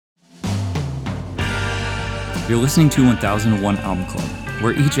You're listening to 1001 Album Club,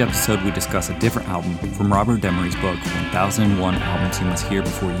 where each episode we discuss a different album from Robert Demery's book, 1001 Albums You Must Hear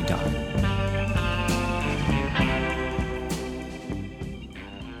Before You Die.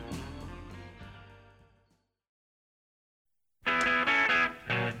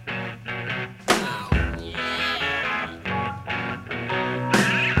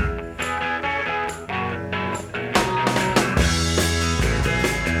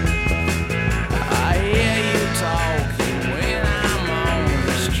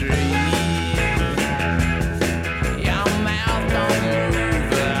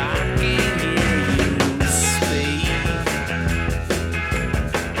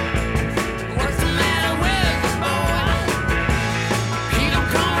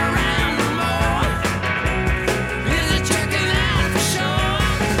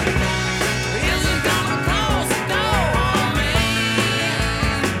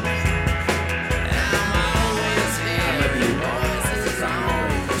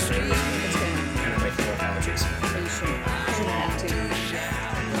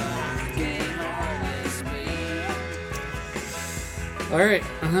 Alright,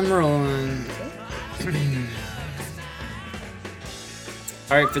 I'm rolling.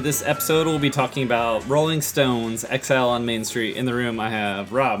 Alright, for this episode, we'll be talking about Rolling Stones, Exile on Main Street. In the room, I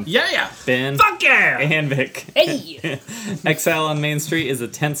have Rob. Yeah! Ben. Fuck yeah! And Vic. Hey! Exile on Main Street is the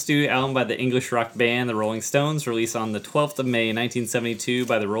 10th studio album by the English rock band The Rolling Stones, released on the 12th of May, 1972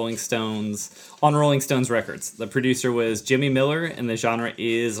 by the Rolling Stones, on Rolling Stones Records. The producer was Jimmy Miller, and the genre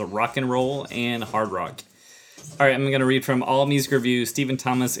is rock and roll and hard rock. All right, I'm going to read from All Music Review, Stephen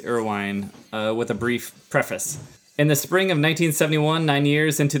Thomas Erlewine, with a brief preface. In the spring of 1971, 9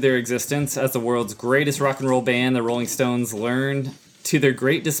 years into their existence as the world's greatest rock and roll band, the Rolling Stones learned, to their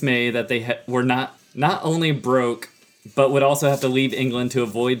great dismay, that they were not only broke, but would also have to leave England to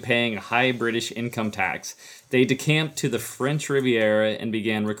avoid paying a high British income tax. They decamped to the French Riviera and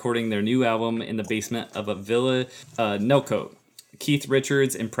began recording their new album in the basement of a Villa Nelcote, Keith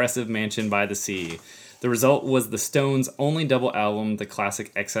Richards' impressive mansion by the sea. The result was the Stones' only double album, the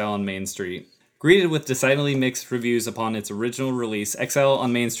classic Exile on Main Street. Greeted with decidedly mixed reviews upon its original release, Exile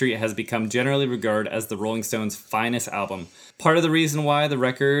on Main Street has become generally regarded as the Rolling Stones' finest album. Part of the reason why the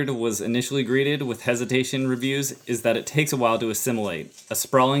record was initially greeted with hesitation reviews is that it takes a while to assimilate. A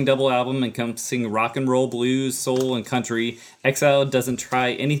sprawling double album encompassing rock and roll, blues, soul, and country, Exile doesn't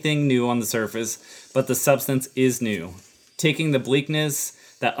try anything new on the surface, but the substance is new. Taking the bleakness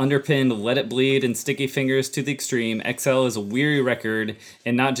that underpinned Let It Bleed and Sticky Fingers to the extreme, Exile is a weary record,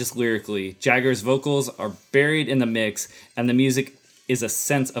 and not just lyrically. Jagger's vocals are buried in the mix, and the music is a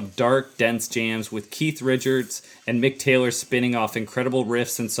sense of dark, dense jams with Keith Richards and Mick Taylor spinning off incredible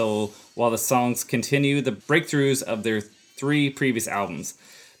riffs and soul, while the songs continue the breakthroughs of their three previous albums.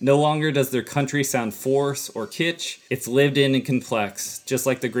 No longer does their country sound forced or kitsch, it's lived in and complex, just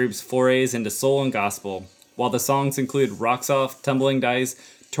like the group's forays into soul and gospel. While the songs include Rocks Off, Tumbling Dice,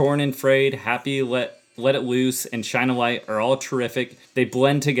 Torn and Frayed, Happy, Let It Loose, and Shine a Light are all terrific, they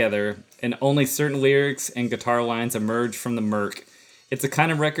blend together, and only certain lyrics and guitar lines emerge from the murk. It's a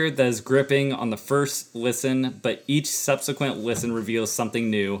kind of record that is gripping on the first listen, but each subsequent listen reveals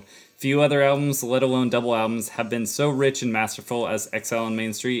something new. Few other albums, let alone double albums, have been so rich and masterful as Exile on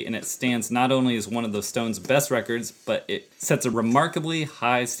Main Street, and it stands not only as one of the Stones' best records, but it sets a remarkably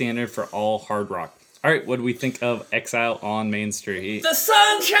high standard for all hard rock. All right, what do we think of Exile on Main Street? The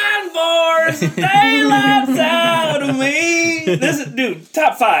Sunshine Boys, they lights out of me. Dude,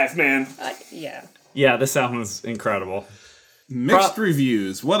 top 5, man. Yeah. Yeah, this album is incredible. Mixed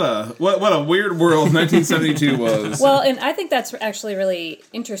reviews. What a weird world 1972 was. Well, and I think that's actually really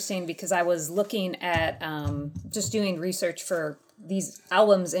interesting because I was looking at just doing research for these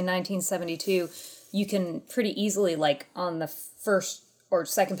albums in 1972. You can pretty easily, like on the first or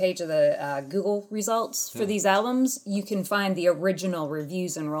second page of the Google results for these albums, you can find the original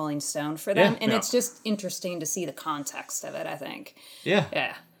reviews in Rolling Stone for them. And it's just interesting to see the context of it, I think. Yeah.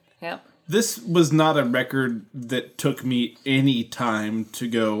 Yeah. Yep. This was not a record that took me any time to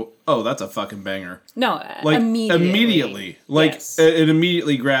go, oh, that's a fucking banger. No, like, immediately. Like, yes. It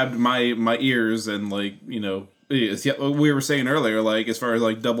immediately grabbed my ears and, like, you know, we were saying earlier, like, as far as,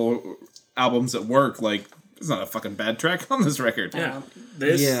 like, double albums at work, like, there's not a fucking bad track on this record. Yeah.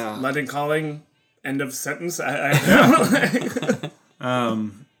 London Calling, end of sentence. No,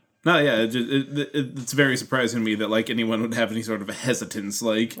 yeah, it's very surprising to me that, like, anyone would have any sort of a hesitance,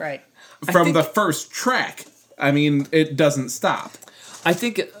 like, right. From the first track. I mean, it doesn't stop. I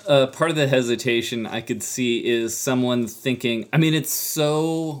think part of the hesitation I could see is someone thinking, I mean, it's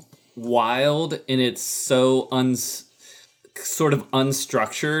so wild and it's so sort of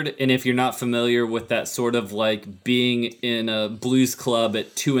unstructured, and if you're not familiar with that sort of like being in a blues club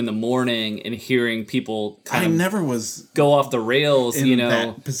at 2 a.m. and hearing people I never was go off the rails, in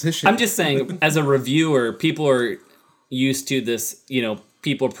that position. I'm just saying, as a reviewer, people are used to this,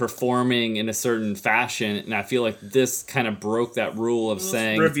 people performing in a certain fashion, and I feel like this kind of broke that rule of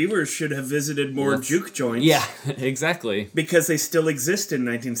saying reviewers should have visited more juke joints. Yeah, exactly. Because they still exist in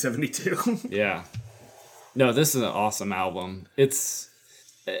 1972. Yeah. No, this is an awesome album. It's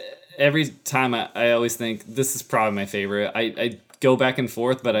every time I always think this is probably my favorite. I go back and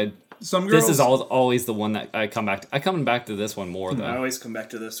forth, but this is always the one that I come back to. I come back to this one more though. I always come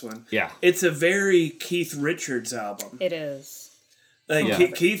back to this one. Yeah. It's a very Keith Richards album. It is.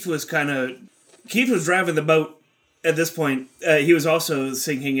 Keith was driving the boat at this point. He was also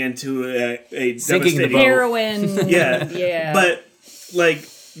sinking into a sinking devastating heroin. Yeah. But like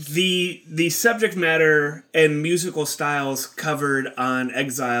the subject matter and musical styles covered on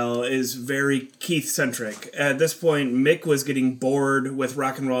Exile is very Keith-centric. At this point, Mick was getting bored with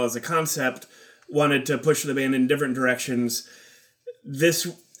rock and roll as a concept, wanted to push the band in different directions.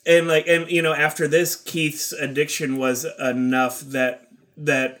 After this, Keith's addiction was enough that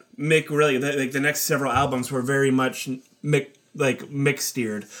Mick really, the next several albums were very much Mick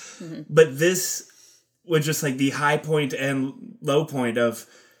steered. Mm-hmm. But this was just like the high point and low point of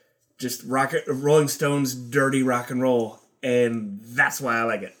just Rolling Stones' dirty rock and roll, and that's why I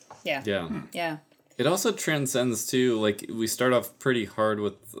like it. Yeah. It also transcends too. Like we start off pretty hard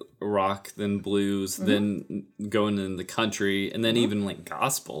with rock, then blues, then going in the country, and then even like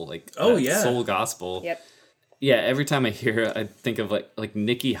gospel, soul gospel. Yep. Yeah. Every time I hear it, I think of like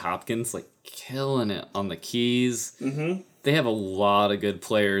Nicky Hopkins, like killing it on the keys. Mm-hmm. They have a lot of good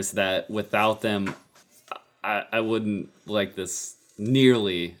players that without them, I wouldn't like this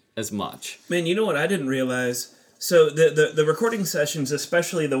nearly as much. Man, you know what I didn't realize? So the recording sessions,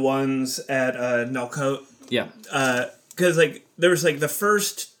 especially the ones at Nelcote, because there was the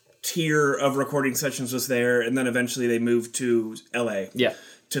first tier of recording sessions was there, and then eventually they moved to LA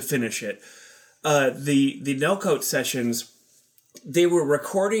to finish it. The Nelcote sessions, they were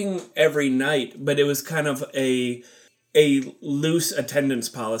recording every night, but it was kind of a loose attendance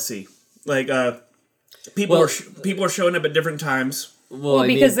policy. People were showing up at different times. Well,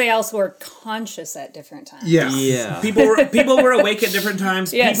 because they also were conscious at different times. Yeah. People were awake at different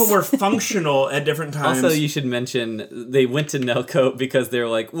times. Yes. People were functional at different times. Also, you should mention they went to Nelcote because they were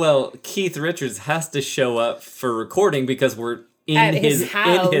like, well, Keith Richards has to show up for recording because we're in his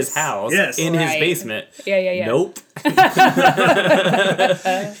house, yes, in his basement. Yeah. Nope.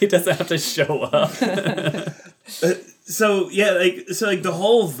 He doesn't have to show up. So the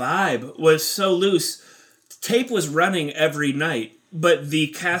whole vibe was so loose. Tape was running every night, but the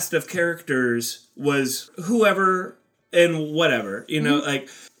cast of characters was whoever and whatever.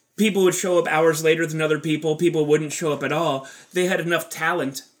 People would show up hours later than other people. People wouldn't show up at all. They had enough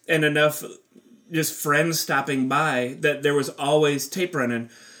talent and enough just friends stopping by that there was always tape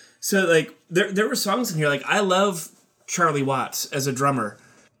running. So there were songs in here. I love Charlie Watts as a drummer.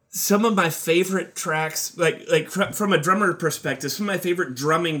 Some of my favorite tracks, from a drummer perspective, some of my favorite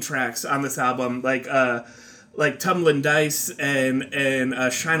drumming tracks on this album, like Tumblin' Dice and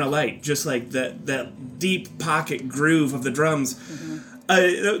Shine a Light, just that deep pocket groove of the drums.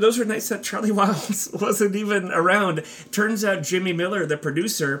 Mm-hmm. Those were nights that Charlie Watts wasn't even around. Turns out Jimmy Miller, the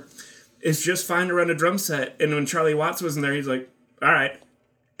producer, is just fine to run a drum set. And when Charlie Watts wasn't there, he's like, all right.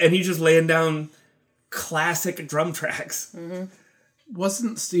 And he's just laying down classic drum tracks. Mm-hmm.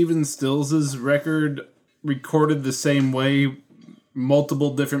 Wasn't Stephen Stills' record recorded the same way?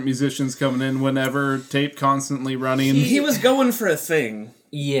 Multiple different musicians coming in whenever, tape constantly running. He was going for a thing.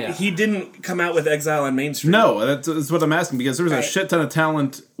 Yeah. He didn't come out with Exile on Main Street. No, that's what I'm asking, because there was a shit ton of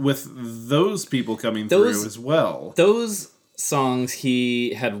talent with those people coming through as well. Those songs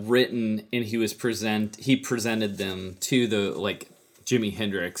he had written and he presented them to the Jimi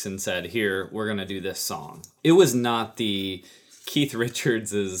Hendrix and said, here, we're gonna do this song. It was not the Keith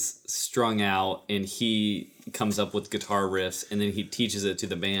Richards is strung out and he comes up with guitar riffs and then he teaches it to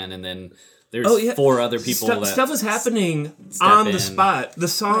the band and then there's 4 other people stuff is happening on the spot. The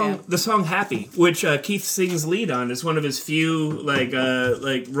song Happy, which Keith sings lead on, is one of his few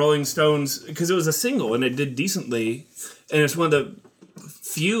Rolling Stones, because it was a single and it did decently, and it's one of the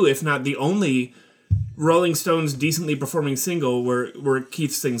few, if not the only, Rolling Stones decently performing single where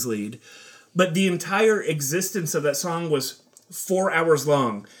Keith sings lead. But the entire existence of that song was 4 hours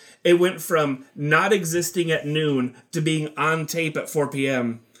long. It went from not existing at noon to being on tape at 4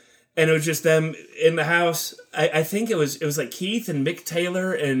 p.m. And it was just them in the house. I think it was like Keith and Mick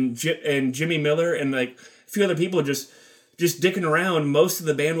Taylor and Jimmy Miller and a few other people just just dicking around. Most of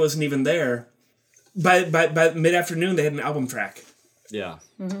the band wasn't even there. By mid-afternoon, they had an album track. Yeah.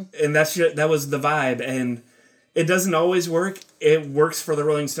 And that was the vibe. And it doesn't always work. It works for the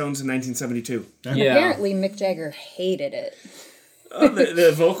Rolling Stones in 1972. Yeah. Apparently, Mick Jagger hated it. Oh,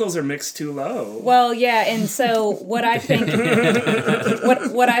 the vocals are mixed too low. Well, yeah, and so what I think,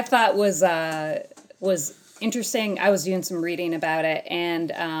 what I thought was interesting. I was doing some reading about it,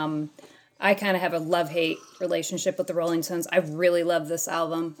 and I kind of have a love-hate relationship with the Rolling Stones. I really love this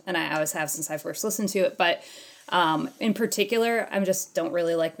album, and I always have since I first listened to it. But in particular, I just don't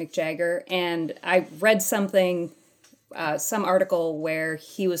really like Mick Jagger, and I read something, some article where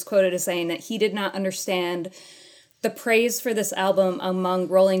he was quoted as saying that he did not understand the praise for this album among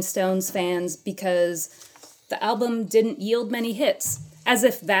Rolling Stones fans because the album didn't yield many hits. As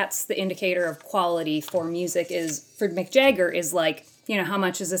if that's the indicator of quality for music is, for Mick Jagger, is like, how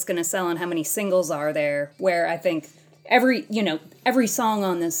much is this going to sell and how many singles are there? Where I think every song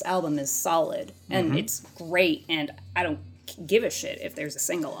on this album is solid and it's great and I don't give a shit if there's a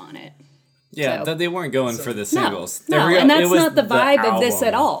single on it. Yeah, So- they weren't going for the singles. No, and that's not the vibe of this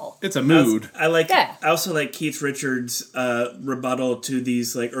at all. It's a mood. I also like Keith Richards' rebuttal to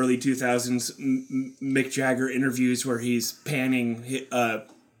these like early 2000s Mick Jagger interviews where he's panning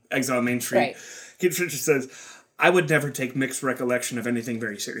Exile on Main Street. Right. Keith Richards says, "I would never take Mick's recollection of anything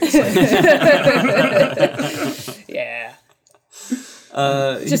very seriously." Yeah.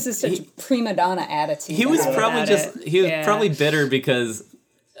 Just such a prima donna attitude. He was probably about it. probably bitter because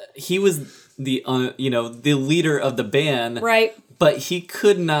he was the the leader of the band, Right. But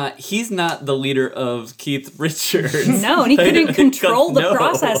he's not the leader of Keith Richards. No, and he couldn't control the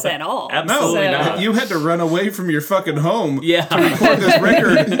process at all. Absolutely So- not. You had to run away from your fucking home Yeah. to record this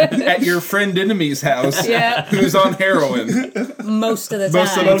record at your friend enemy's house Yeah. who's on heroin Most of the time.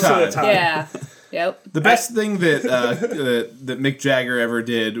 most of the time. Yeah. Yep. The best thing that that Mick Jagger ever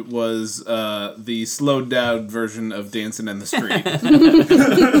did was the slowed down version of Dancing in the Street.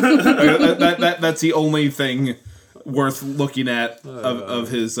 That's the only thing worth looking at of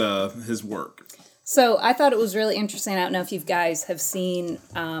his work. So I thought it was really interesting. I don't know if you guys have seen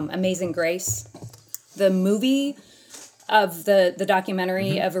Amazing Grace, the movie of the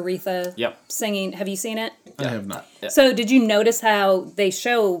documentary of Aretha singing. Have you seen it? I have not. So did you notice how they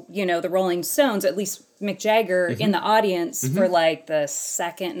show, the Rolling Stones, at least Mick Jagger, in the audience for like the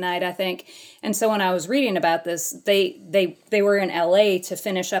second night, I think. And so when I was reading about this, they were in LA to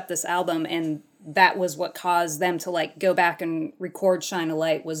finish up this album, and that was what caused them to like go back and record Shine a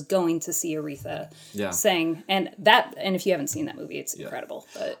Light, was going to see Aretha sing. And if you haven't seen that movie, it's incredible.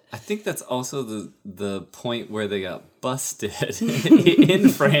 But I think that's also the point where they got busted in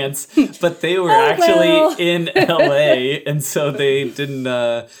France, but they were actually in LA, and so they didn't.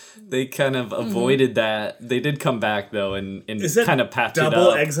 They kind of avoided that. They did come back though, and kind of patched it up.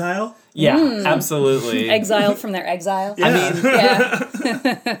 Double Exile? Yeah, absolutely. exiled from their exile. Yeah. I mean,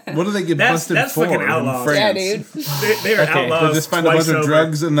 Yeah. What do they get busted that's for fucking in outlaws. Yeah, France? dude. They are Okay. outlaws. They just find a bunch of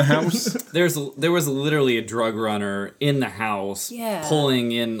drugs in the house. there was literally a drug runner in the house Yeah.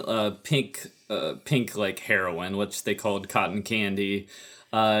 pulling in pink like heroin, which they called cotton candy.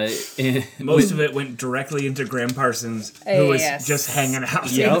 Most of it went directly into Graham Parsons, who was just hanging out.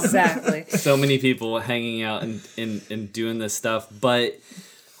 Yep. Exactly. So many people hanging out and doing this stuff, but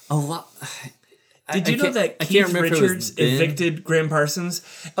a lot. Did you know that Keith Richards evicted Graham Parsons?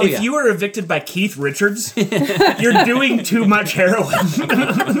 Oh, If you are evicted by Keith Richards, you're doing too much heroin.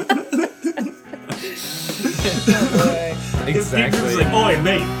 Keith Exactly. Richards is like, "Oi,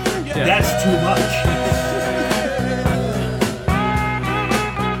 mate, that's too much."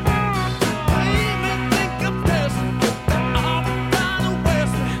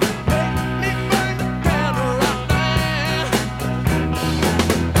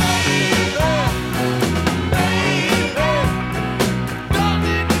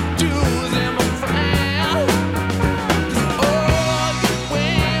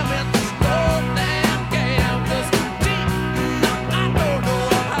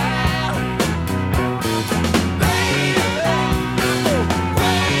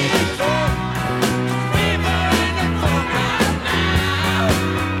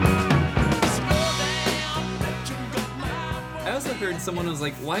 Someone was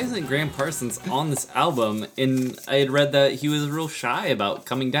like, why isn't Graham Parsons on this album? And I had read that he was real shy about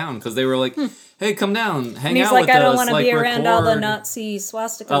coming down because they were like, hey, come down, hang And he's out like, with us. I don't want to be record. around all the Nazi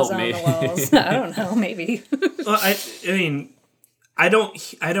swastikas on maybe. the walls. I don't know, maybe. Well, I mean, I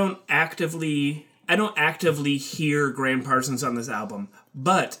don't actively hear Graham Parsons on this album,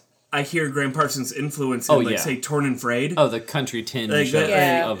 but I hear Graham Parsons' influence in, like, say, Torn and Frayed. Oh, the country tinge Like,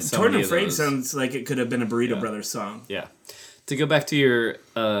 of so Torn many and of Frayed those. sounds like it could have been a Burrito Brothers song. Yeah. To go back to your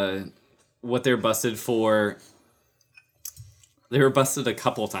what they're busted for, they were busted a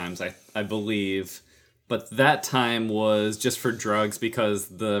couple times, I believe, but that time was just for drugs because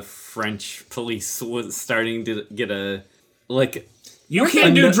the French police was starting to get You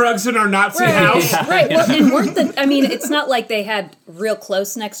can't do drugs in our Nazi house. Right. Well, and it's not like they had real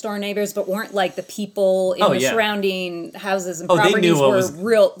close next door neighbors, but weren't like the people in the surrounding houses and properties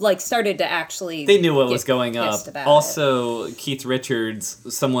started to actually. They knew what was going up. About also, Keith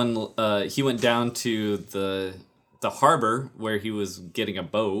Richards, someone he went down to the harbor where he was getting a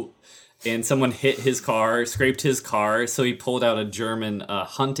boat. And someone hit his car, scraped his car, so he pulled out a German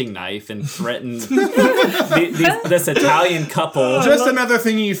hunting knife and threatened this Italian couple. Just another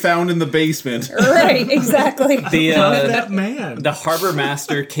thing he found in the basement. Right, exactly. That man. The harbor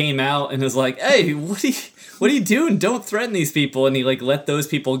master came out and was like, "Hey, what are you doing? Don't threaten these people." And he let those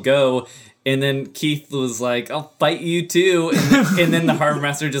people go. And then Keith was like, "I'll fight you too." And then the harbor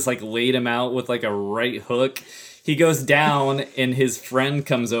master just laid him out with a right hook. He goes down, and his friend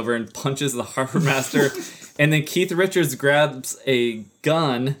comes over and punches the harbor master. And then Keith Richards grabs a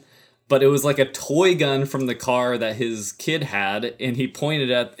gun, but it was a toy gun from the car that his kid had, and he pointed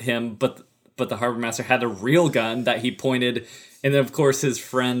at him, but the harbor master had a real gun that he pointed. And then, of course, his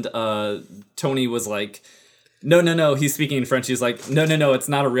friend Tony was like, No, he's speaking in French. He's like, no, it's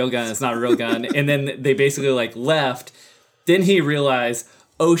not a real gun. It's not a real gun. And then they basically left. Then he realized,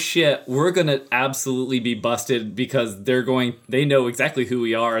 oh shit, we're gonna absolutely be busted because they know exactly who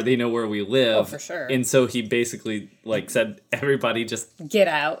we are, they know where we live. Oh, for sure. And so he basically said, everybody just get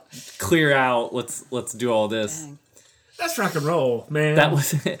out. Clear out, let's do all this. Dang. That's rock and roll, man. That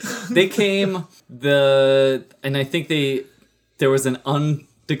was it. They came and I think there was an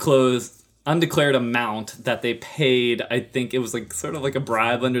undeclared amount that they paid. I think it was sort of a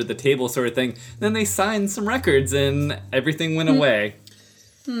bribe under the table sort of thing. Then they signed some records and everything went away.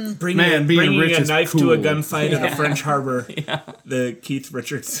 Bringing rich a is knife cool. to a gunfight in a French harbor. Yeah. The Keith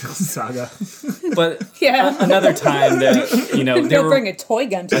Richards saga. But another time that, Don't bring a toy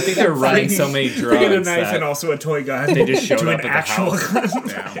gun to I think they were running so many drugs. Bringing a knife and also a toy gun. They just showed to up an at actual the house. gun.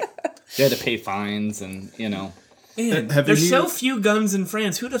 Yeah. They had to pay fines and, Man, there's so few guns in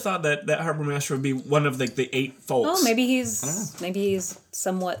France. Who'd have thought that Harbor Master would be one of the 8 folks? Oh, maybe he's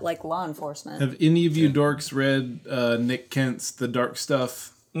somewhat like law enforcement. Have any of you dorks read Nick Kent's The Dark Stuff?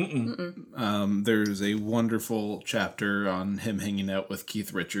 There's a wonderful chapter on him hanging out with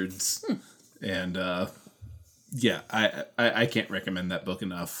Keith Richards. And I can't recommend that book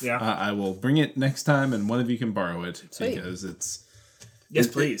enough. Yeah. I will bring it next time and one of you can borrow it. Sweet. Because it's... Yes,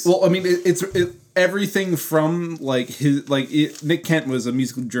 please. It's everything from Nick Kent was a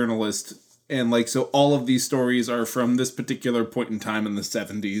musical journalist, and so all of these stories are from this particular point in time in the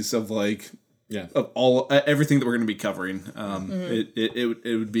 70s of of all everything that we're going to be covering.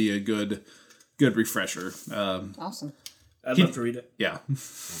 It would be a good refresher. Awesome. I'd love to read it. Yeah,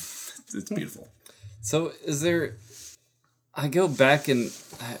 it's beautiful. So I go back and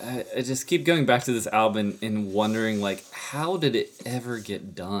I just keep going back to this album and wondering how did it ever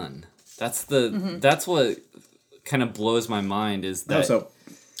get done? That's what kind of blows my mind is that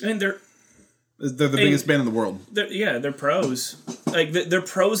And they're the biggest band in the world. They're pros. They're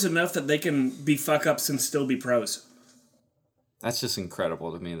pros enough that they can be fuck ups and still be pros. That's just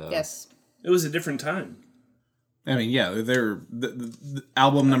incredible to me though. Yes. It was a different time. I mean, they're the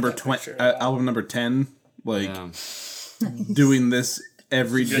album number 20, album number 10, doing this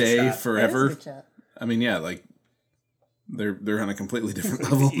every day forever. I mean, they're on a completely different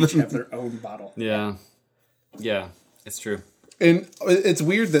level. They each have their own bottle. Yeah, it's true. And it's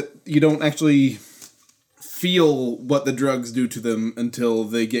weird that you don't actually feel what the drugs do to them until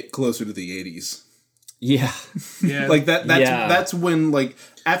they get closer to the 80s. Yeah. That's when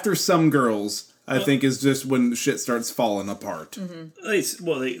after Some Girls, I think is just when shit starts falling apart.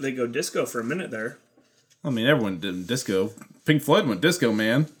 Mm-hmm. They go disco for a minute there. I mean, everyone did disco. Pink Floyd went disco,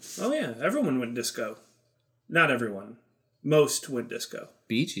 man. Oh yeah, everyone went disco. Not everyone. Most went disco.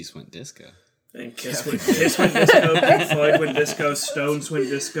 Bee Gees went disco. And Kiss went disco, Pink Floyd went disco, Stones went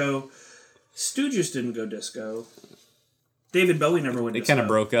disco, Stooges didn't go disco. David Bowie never went disco. They kind of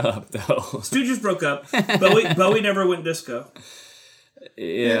broke up, though. Stooges broke up. Bowie never went disco.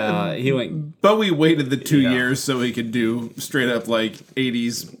 Yeah, he went... Bowie waited the 2 years so he could do straight up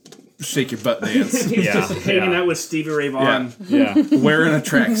 80s shake your butt dance. He's just hanging out with Stevie Ray Vaughan. Yeah. Wearing a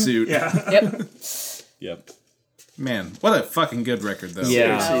tracksuit. Yeah. Yep. Man, what a fucking good record, though.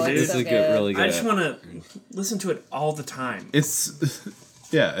 Yeah, Seriously, dude. it's a good, really good. I just want to listen to it all the time. It's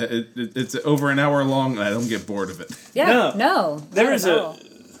Yeah, it's over an hour long, and I don't get bored of it. Yeah, No. no. There not is at a all.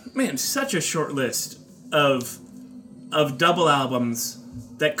 man, such a short list of double albums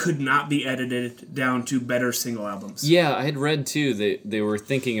that could not be edited down to better single albums. Yeah, I had read too that they were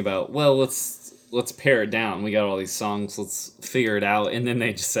thinking about, well, let's pare it down. We got all these songs, let's figure it out. And then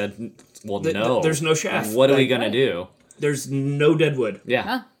they just said, well, no. There's no shaft. What are we Like, going to do? There's no Deadwood. Yeah.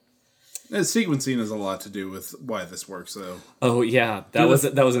 Huh. Sequencing has a lot to do with why this works, though. Oh, yeah. That was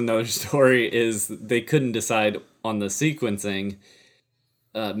another story, is they couldn't decide on the sequencing.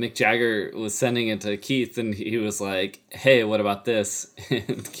 Mick Jagger was sending it to Keith, and he was like, hey, what about this?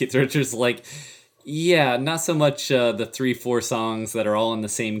 And Keith Richards like, yeah, not so much the 3-4 songs that are all in the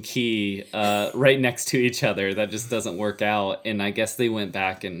same key right next to each other. That just doesn't work out. And I guess they went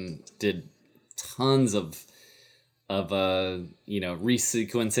back and did tons of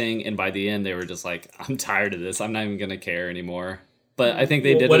resequencing, and by the end they were just like, I'm tired of this. I'm not even going to care anymore. But I think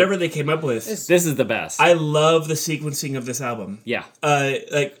they did whatever they came up with. This is the best. I love the sequencing of this album. Yeah. In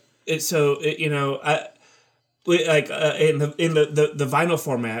the vinyl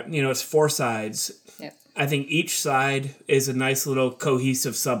format, it's 4 sides. Yep. I think each side is a nice little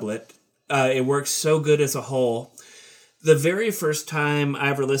cohesive sublet. It works so good as a whole. The very first time I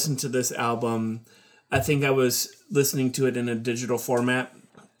ever listened to this album, I think I was listening to it in a digital format,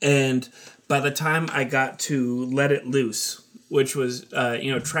 and by the time I got to Let It Loose, which was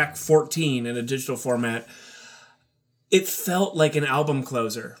track 14 in a digital format, it felt like an album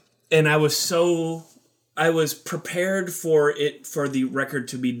closer, and I was prepared for the record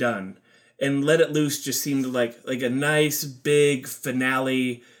to be done, and Let It Loose just seemed like a nice big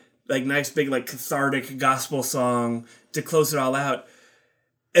finale, like nice big like cathartic gospel song to close it all out.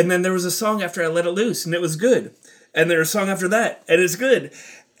 And then there was a song after I Let It Loose, and it was good. And there was a song after that, and it's good.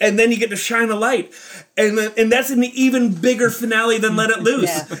 And then you get to Shine a Light, and that's an even bigger finale than Let It Loose.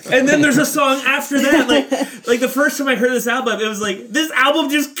 Yeah. And then there's a song after that, like the first time I heard this album, it was like, this album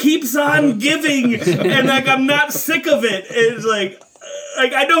just keeps on giving, and like I'm not sick of it. It's like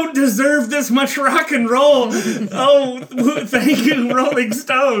I don't deserve this much rock and roll. Oh, thank you, Rolling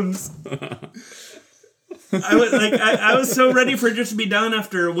Stones. I was so ready for it just to be done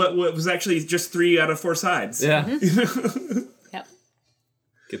after what was actually just 3 out of 4 sides. Yeah. Yep.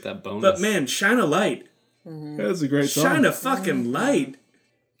 Get that bonus. But man, Shine a Light. That's a great song. Shine a fucking light.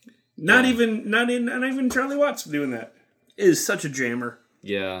 Not even Charlie Watts doing that. It is such a jammer.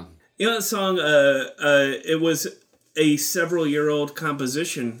 Yeah. That song, it was a several-year-old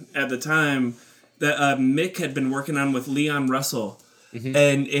composition at the time that Mick had been working on with Leon Russell. Mm-hmm.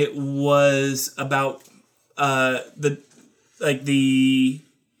 And it was about the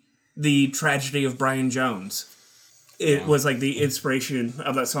tragedy of Brian Jones. It was like the inspiration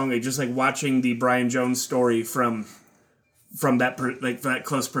of that song, like just like watching the Brian Jones story from that that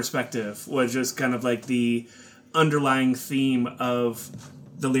close perspective was just kind of like the underlying theme of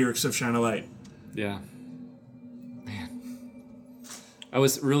the lyrics of Shine a Light. Yeah. I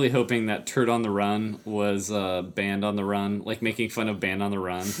was really hoping that Turd on the Run was Band on the Run, like making fun of Band on the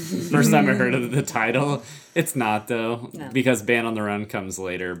Run. First time I heard of the title. It's not, though, because Band on the Run comes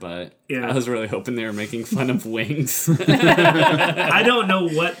later, but I was really hoping they were making fun of Wings. I don't know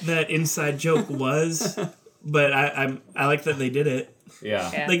what that inside joke was, but I like that they did it.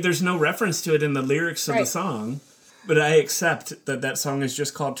 Yeah. Like, there's no reference to it in the lyrics of the song, but I accept that song is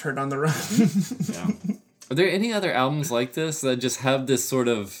just called Turd on the Run. Yeah. Are there any other albums like this that just have this sort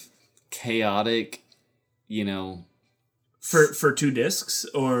of chaotic, for 2 discs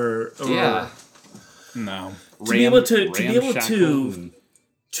or No. To be able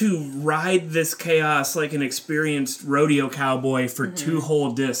to ride this chaos like an experienced rodeo cowboy for 2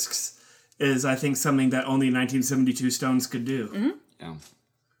 whole discs is, I think, something that only 1972 Stones could do. Mm-hmm. Yeah.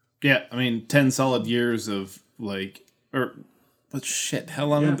 Yeah, I mean, 10 solid years of but shit, how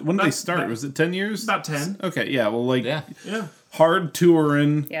long? When did they start? Was it 10 years? About 10. Okay, yeah, well, Yeah. hard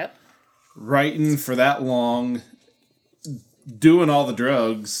touring, Yep. writing for that long, doing all the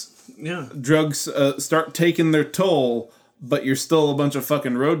drugs. Yeah. Drugs start taking their toll, but you're still a bunch of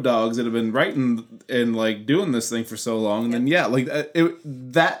fucking road dogs that have been writing and doing this thing for so long. And then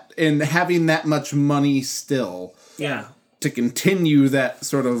that and having that much money still. Yeah. To continue that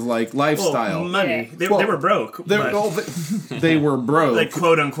sort of lifestyle. Well, money. Yeah. They were broke. They were broke. Like,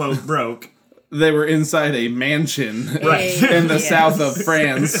 quote unquote broke. They were inside a mansion Right. in the south of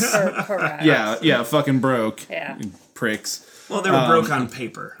France. Correct. Yeah, fucking broke. Yeah. Pricks. Well, they were broke on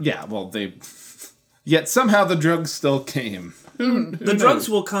paper. Yeah, well, yet somehow the drugs still came. The drugs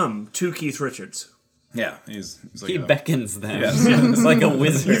will come to Keith Richards. Yeah, he's like He beckons them. Yes. It's like a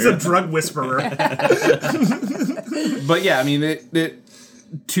wizard. He's a drug whisperer. But yeah, I mean,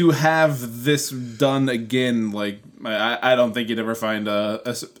 to have this done again, like I don't think you'd ever find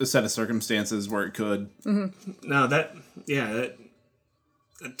a set of circumstances where it could. No, that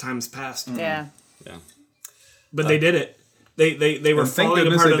time's passed. Yeah. Yeah. But they did it. They were And thank falling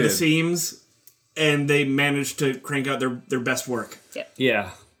goodness apart they at the did. seams, and they managed to crank out their best work. Yep. Yeah.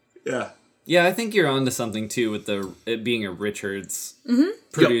 Yeah. Yeah, I think you're onto something too with it being a Richards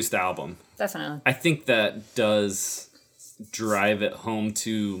produced album. Definitely. I think that does drive it home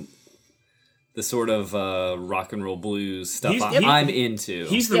to the sort of rock and roll blues stuff I'm into.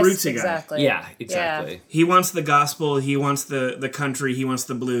 He's the Yes, rootsy guy. exactly. Yeah, exactly. He wants the gospel. He wants the country. He wants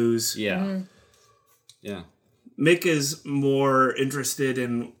the blues. Yeah. Yeah. Mick is more interested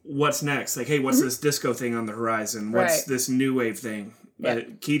in what's next. Like, hey, what's this disco thing on the horizon? What's Right. this new wave thing? Yeah.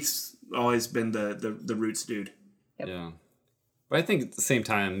 Keith's always been the roots dude. Yep. Yeah. But I think at the same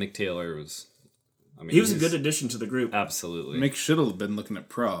time, Mick Taylor was... I mean, He was a he's- good addition to the group. Absolutely. Mick should have been looking at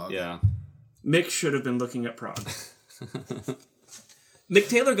Prague. Yeah. Mick should have been looking at Prague. Mick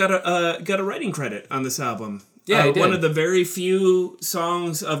Taylor got a writing credit on this album. Yeah, he did. One of the very few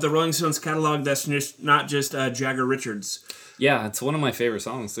songs of the Rolling Stones catalog that's not just Jagger Richards. Yeah, it's one of my favorite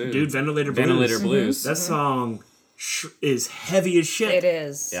songs, too. Dude, Ventilator Blues. Ventilator Blues. That song is heavy as shit. It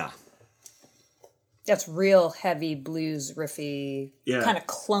is. Yeah. That's real heavy blues riffy, Yeah. kind of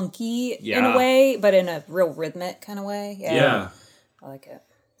clunky in Yeah. a way, but in a real rhythmic kind of way. Yeah. Yeah. I like it.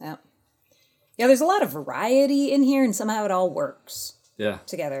 Yeah. Yeah, there's a lot of variety in here, and somehow it all works Yeah.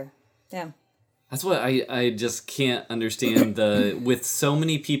 together. Yeah. That's what I just can't understand with so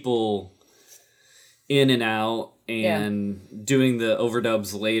many people in and out and doing the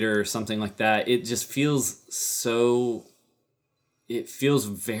overdubs later or something like that. It just feels it feels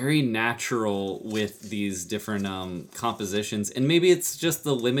very natural with these different compositions, and maybe it's just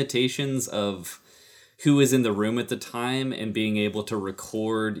the limitations of who was in the room at the time and being able to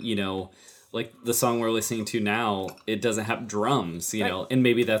record, like the song we're listening to now, it doesn't have drums, know, and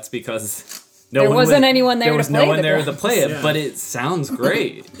maybe that's because There wasn't anyone there there to was play no one the there to drums. play it, Yeah. but it sounds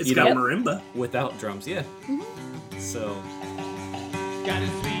great. It's got marimba. without drums, yeah. So Got a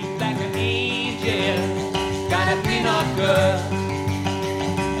sweet like an angel, got a peanut girl.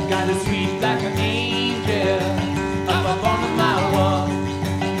 Got a sweet like an angel, up on my wall.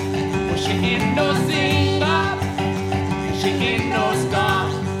 Well, she ain't no singer, she ain't no star,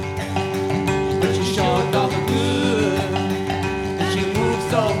 but she sure does good, and she moves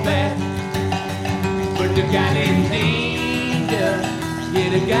so fast. But the gal in danger, yeah,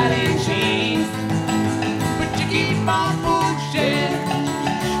 the gal in chains. But you keep on pushing,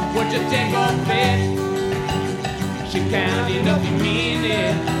 what you take on bed. She counting up your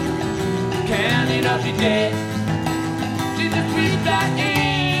minute, counting up your debt. She's a sweet black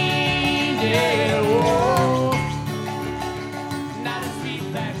angel, oh, not a sweet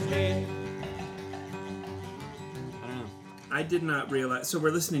black sled. I don't know. I did not realize. So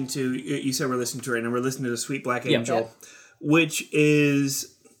we're listening to. You said we're listening to right now. We're listening to Sweet Black Yeah. Angel, Yep. which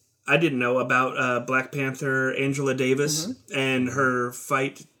is I didn't know about Black Panther Angela Davis and her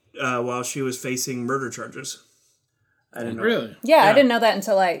fight while she was facing murder charges. I didn't know. Really? Yeah, I Yeah. didn't know that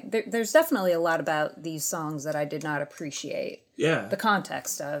until there's definitely a lot about these songs that I did not appreciate Yeah. the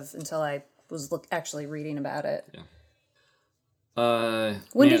context of until I was actually reading about it.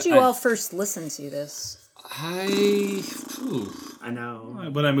 When did you all first listen to this? I know.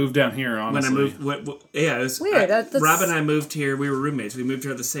 When I moved down here, honestly. When I moved, yeah, it was Weird, that's- Rob and I moved here. We were roommates. We moved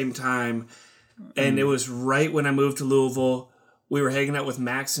here at the same time, and it was right when I moved to Louisville. We were hanging out with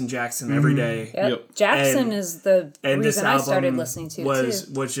Max and Jackson every day. Yep. Jackson And- is the And this reason I album started listening to was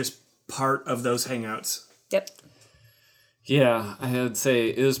it too. was just part of those hangouts. Yep. Yeah, I would say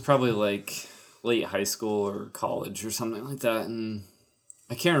it was probably like late high school or college or something like that, and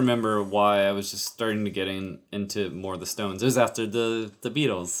I can't remember why I was just starting to get into more of the Stones. It was after the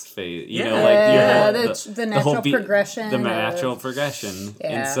Beatles phase, you know, like you Yeah, had the natural progression the of- natural progression,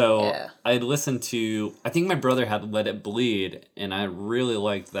 and Yeah, so yeah. I listened to. I think my brother had Let It Bleed, and I really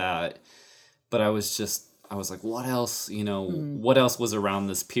liked that, but I was like, what else? You know, what else was around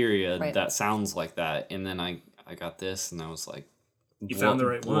this period Right. that sounds like that? And then I got this, and I was like, You found the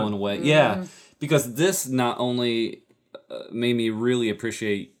right blown one. away. Yeah, because this not only made me really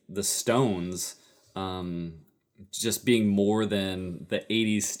appreciate the Stones, just being more than the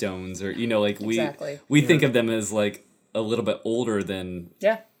 80s Stones, or, you know, like Exactly. we think of them as like a little bit older than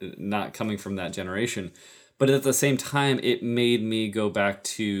Yeah. not coming from that generation. But at the same time, it made me go back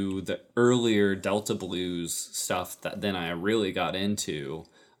to the earlier Delta blues stuff that then I really got into,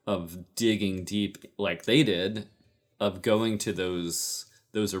 of digging deep like they did, of going to those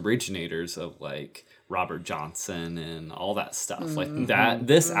those originators of like Robert Johnson and all that stuff. Like that,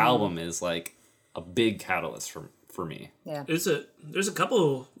 this album is like a big catalyst for me. Yeah. There's a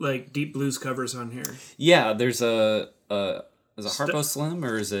couple like deep blues covers on here. Yeah, there's is it Harpo Slim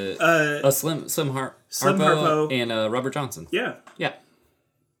or is it a Slim Harpo and Robert Johnson? Yeah.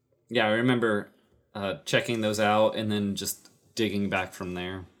 Yeah, I remember checking those out and then just digging back from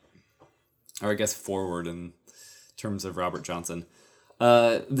there, or I guess forward in terms of Robert Johnson.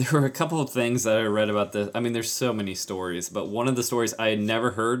 There were a couple of things that I read about this. I mean, there's so many stories, but one of the stories I had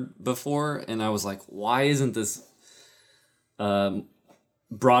never heard before, and I was like, why isn't this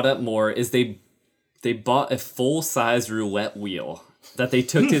brought up more, is they bought a full-size roulette wheel that they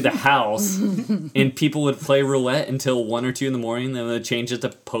took to the house, and people would play roulette until 1 or 2 in the morning, then they'd change it to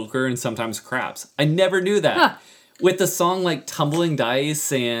poker and sometimes craps. I never knew that. Huh. With the song like Tumbling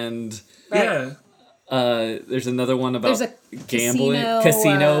Dice and... Right. Yeah. There's another one about There's a gambling, casino,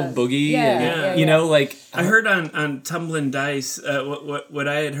 casino boogie. yeah, and, yeah, you know, like I heard on Tumbling Dice, what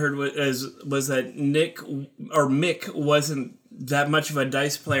I had heard was that Mick wasn't that much of a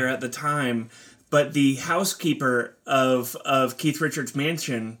dice player at the time, but the housekeeper of Keith Richards'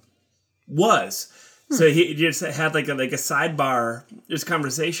 mansion was. So he just had like a sidebar, this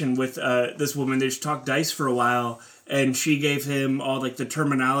conversation with this woman. They just talked dice for a while, and she gave him all like the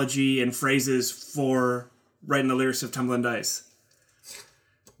terminology and phrases for writing the lyrics of Tumbling Dice.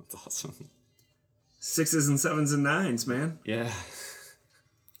 that's awesome. 6s and 7s and 9s, man. Yeah.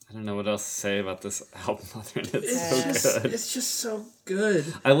 I don't know what else to say about this album other than it's so good. It's just so good.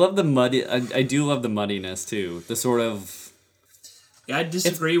 I love the muddy. I do love the muddiness too. The sort of. Yeah, I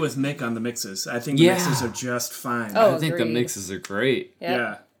disagree with Mick on the mixes. I think the Yeah. mixes are just fine. Oh, I think the agreed. mixes are great. Yeah.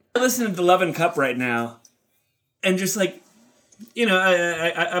 Yeah. I listen to Love and Cup right now, and just like, you know,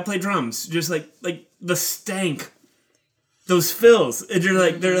 I play drums. Just like the stank, those fills. And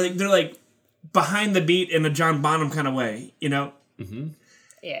they're like behind the beat in a John Bonham kind of way, you know.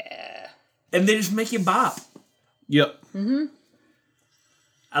 Yeah. And they just make you bop. Yep.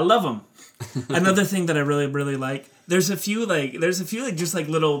 I love them. Another thing that I really, really like. There's a few just like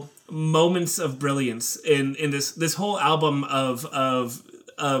little moments of brilliance in this whole album of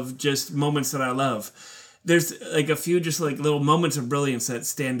just moments that I love. There's like a few just like little moments of brilliance that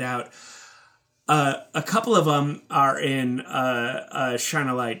stand out. A couple of them are in Shine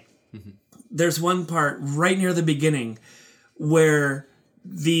a Light. There's one part right near the beginning where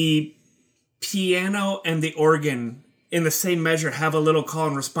the piano and the organ in the same measure have a little call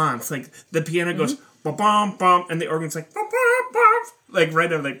and response. Like the piano goes bum bum bum, and the organ's like bum bum bum, like right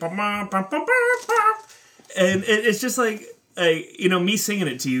there, like bum bum bum bum bum, and it's just like me singing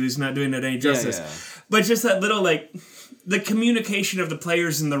it to you is not doing it any justice. Yeah. But just that little like the communication of the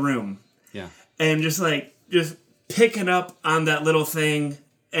players in the room, Yeah. and just picking up on that little thing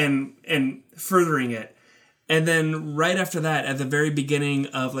and furthering it. And then right after that, at the very beginning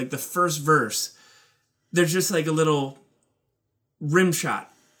of like the first verse, there's just like a little rim shot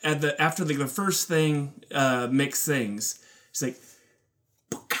after the first thing Mick sings. It's like,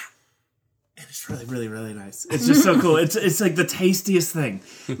 "Booka." And it's really, really, really nice. It's just so cool. It's like the tastiest thing.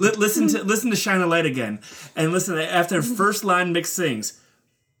 Listen to Shine a Light again, and listen after the first line Mick sings.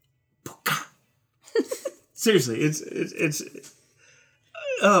 "Booka." Seriously, it's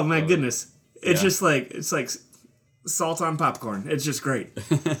oh my goodness. It's just like salt on popcorn. It's just great.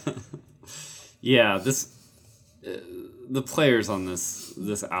 Yeah, the players on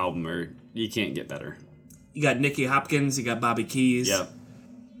this album you can't get better. You got Nicky Hopkins, you got Bobby Keys. Yeah.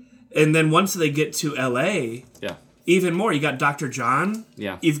 And then once they get to LA, Yeah. even more, you got Dr. John.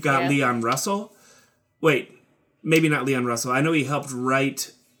 Yeah. You've got Yeah. Leon Russell. Wait, maybe not Leon Russell. I know he helped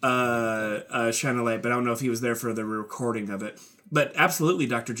write Shine a Light, but I don't know if he was there for the recording of it. But absolutely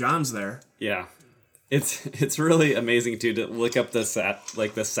Dr. John's there. Yeah. It's really amazing too to look up the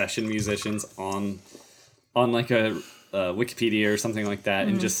session musicians on like a Wikipedia or something like that,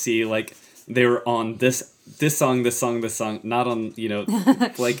 and just see like they were on this song, not on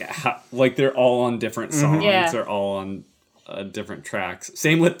like they're all on different songs. Yeah. They're all on different tracks.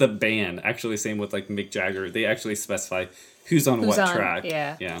 Same with the band. Actually, same with like Mick Jagger. They actually specify who's on what on, track.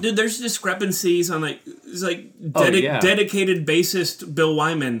 yeah. Dude, there's discrepancies on dedicated bassist Bill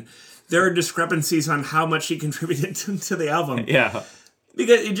Wyman. There are discrepancies on how much he contributed to the album. Yeah.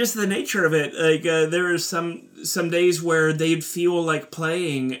 Because it's just the nature of it. Like there are some days where they'd feel like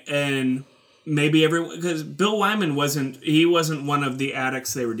playing, and maybe everyone, because Bill Wyman wasn't one of the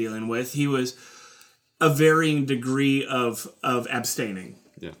addicts they were dealing with. He was a varying degree of abstaining.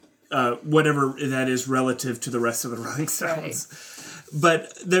 Yeah. Whatever that is relative to the rest of the Rolling Stones. Right.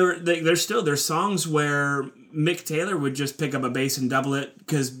 But there's songs where Mick Taylor would just pick up a bass and double it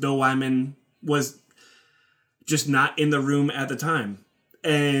because Bill Wyman was just not in the room at the time.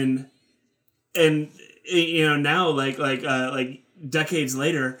 And you know, now like decades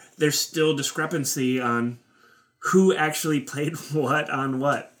later, there's still discrepancy on who actually played what on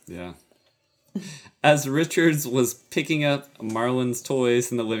what. Yeah. As Richards was picking up Marlon's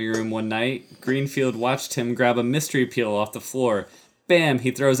toys in the living room one night, Greenfield watched him grab a mystery peel off the floor. Bam, he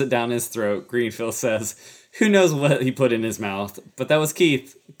throws it down his throat. Greenfield says, "Who knows what he put in his mouth? But that was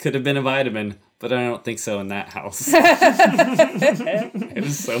Keith. Could have been a vitamin, but I don't think so in that house."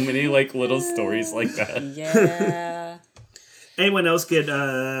 There's so many like little stories like that. Yeah. Anyone else get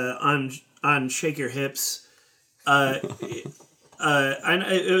on Shake Your Hips?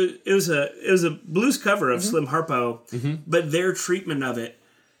 It was a blues cover of Slim Harpo, but their treatment of it,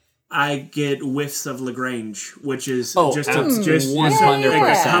 I get whiffs of Lagrange, which is just 100%. a couple years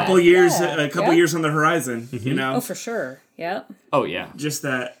years on the horizon. You know, Oh, for sure. Yep. Oh yeah. just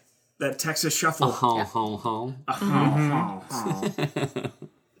that Texas shuffle.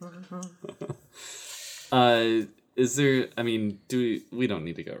 Is there? I mean, we don't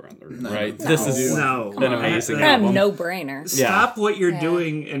need to go around the room, right? This is No, an amazing Kind of album. no-brainer. Stop what you're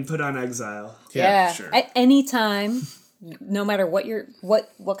doing and put on Exile. Yeah. sure. At any time, no matter what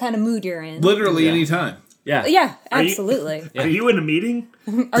what kind of mood you're in. Literally any time. Yeah. Yeah, absolutely. Are you in a meeting?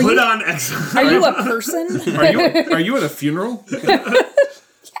 Put on Exile. Are you a person? Are you at a funeral?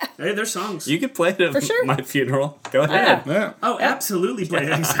 Hey, there's songs. You could play it at sure. my funeral. Go ahead. Yeah. Oh, absolutely play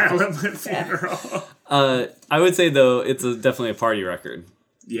Exile at my funeral. I would say though, it's definitely a party record.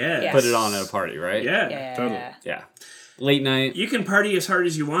 Yeah. Yeah. Put it on at a party, right? Yeah. Yeah. Totally. Yeah. Late night. You can party as hard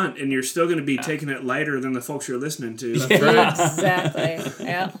as you want, and you're still going to be taking it lighter than the folks you're listening to. Exactly.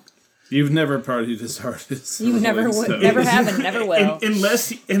 Yeah. You've never partied as hard as You never Rolling would, Stones. never have, and never will.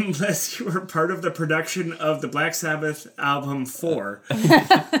 Unless you were part of the production of the Black Sabbath album 4,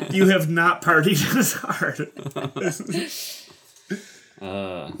 you have not partied as hard.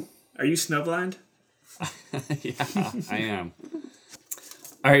 Are you snowblind? Yeah, I am.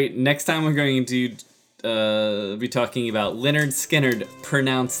 All right, next time we're going to be talking about Lynyrd Skynyrd,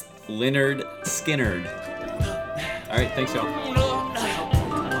 pronounced Lynyrd Skynyrd. All right, thanks, y'all.